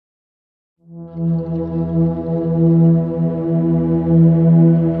If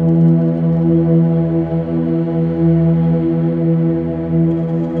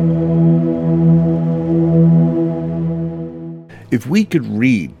we could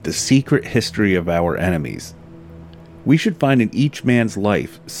read the secret history of our enemies, we should find in each man's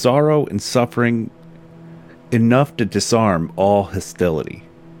life sorrow and suffering enough to disarm all hostility.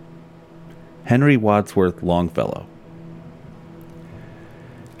 Henry Wadsworth Longfellow.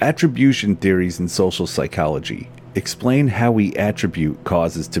 Attribution theories in social psychology explain how we attribute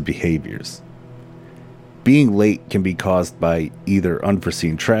causes to behaviors. Being late can be caused by either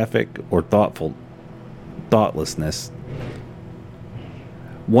unforeseen traffic or thoughtlessness.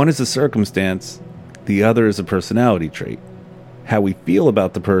 One is a circumstance, the other is a personality trait. How we feel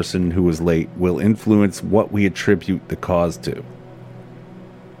about the person who is late will influence what we attribute the cause to.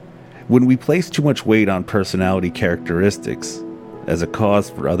 When we place too much weight on personality characteristics as a cause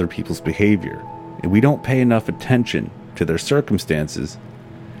for other people's behavior, and we don't pay enough attention to their circumstances,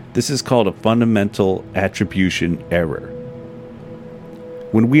 this is called a fundamental attribution error.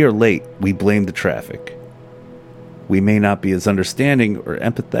 When we are late, we blame the traffic. We may not be as understanding or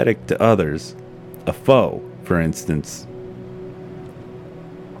empathetic to others. A foe, for instance.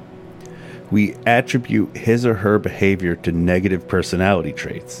 We attribute his or her behavior to negative personality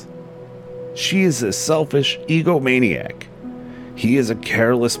traits. She is a selfish egomaniac. He is a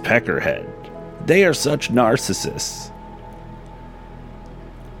careless peckerhead. They are such narcissists.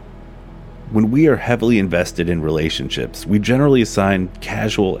 When we are heavily invested in relationships, we generally assign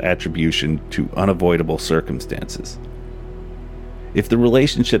casual attribution to unavoidable circumstances. If the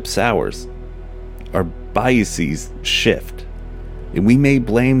relationship sours, our biases shift, and we may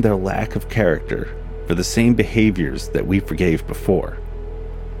blame their lack of character for the same behaviors that we forgave before.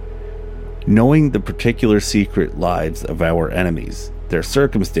 Knowing the particular secret lives of our enemies, their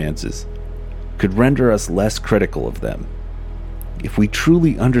circumstances, could render us less critical of them. If we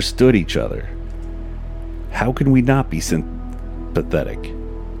truly understood each other, how can we not be sympathetic?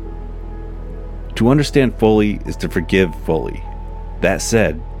 To understand fully is to forgive fully. That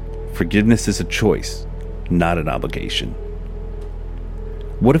said, forgiveness is a choice, not an obligation.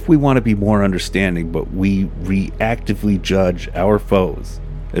 What if we want to be more understanding, but we reactively judge our foes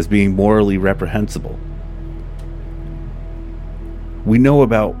as being morally reprehensible? We know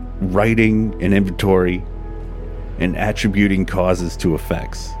about writing an inventory and attributing causes to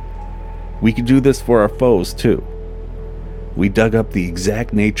effects. We can do this for our foes too. We dug up the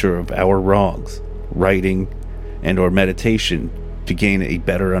exact nature of our wrongs, writing and or meditation to gain a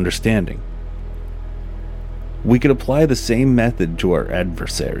better understanding. We could apply the same method to our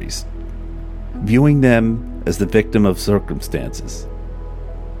adversaries, viewing them as the victim of circumstances.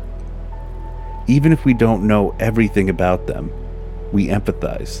 Even if we don't know everything about them, we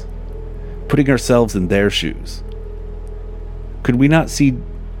empathize, putting ourselves in their shoes. Could we not see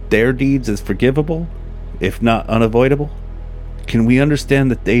their deeds as forgivable, if not unavoidable? Can we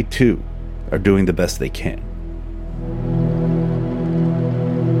understand that they too are doing the best they can?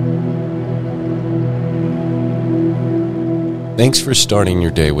 Thanks for starting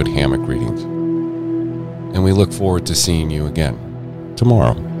your day with hammock readings, and we look forward to seeing you again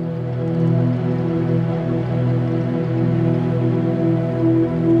tomorrow.